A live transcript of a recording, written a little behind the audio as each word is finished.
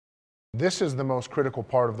This is the most critical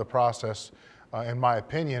part of the process, in my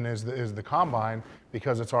opinion, is the combine,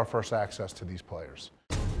 because it's our first access to these players.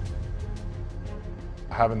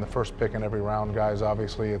 Having the first pick in every round, guys,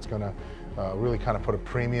 obviously it's going to really kind of put a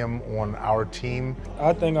premium on our team.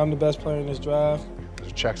 I think I'm the best player in this draft.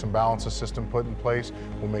 There's a checks and balances system put in place.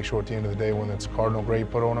 We'll make sure at the end of the day when it's Cardinal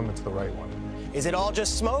grade put on them, it's the right one. Is it all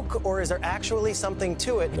just smoke, or is there actually something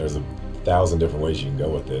to it? There's 1,000 different ways you can go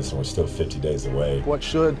with this, and we're still 50 days away. What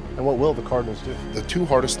should and what will the Cardinals do? The two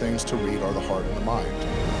hardest things to read are the heart and the mind.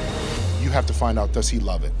 You have to find out, does he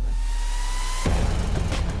love it?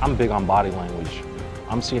 I'm big on body language.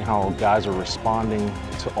 I'm seeing how guys are responding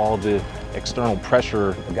to all the external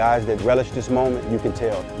pressure. The guys that relish this moment, you can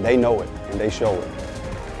tell. They know it, and they show it.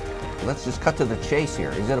 Let's just cut to the chase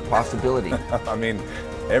here. Is it a possibility? I mean,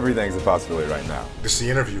 everything's a possibility right now. This is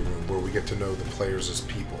the interview room where we get to know the players as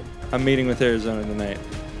people. I'm meeting with Arizona tonight.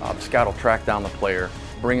 The scout will track down the player,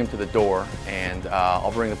 bring him to the door, and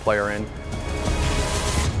I'll bring the player in.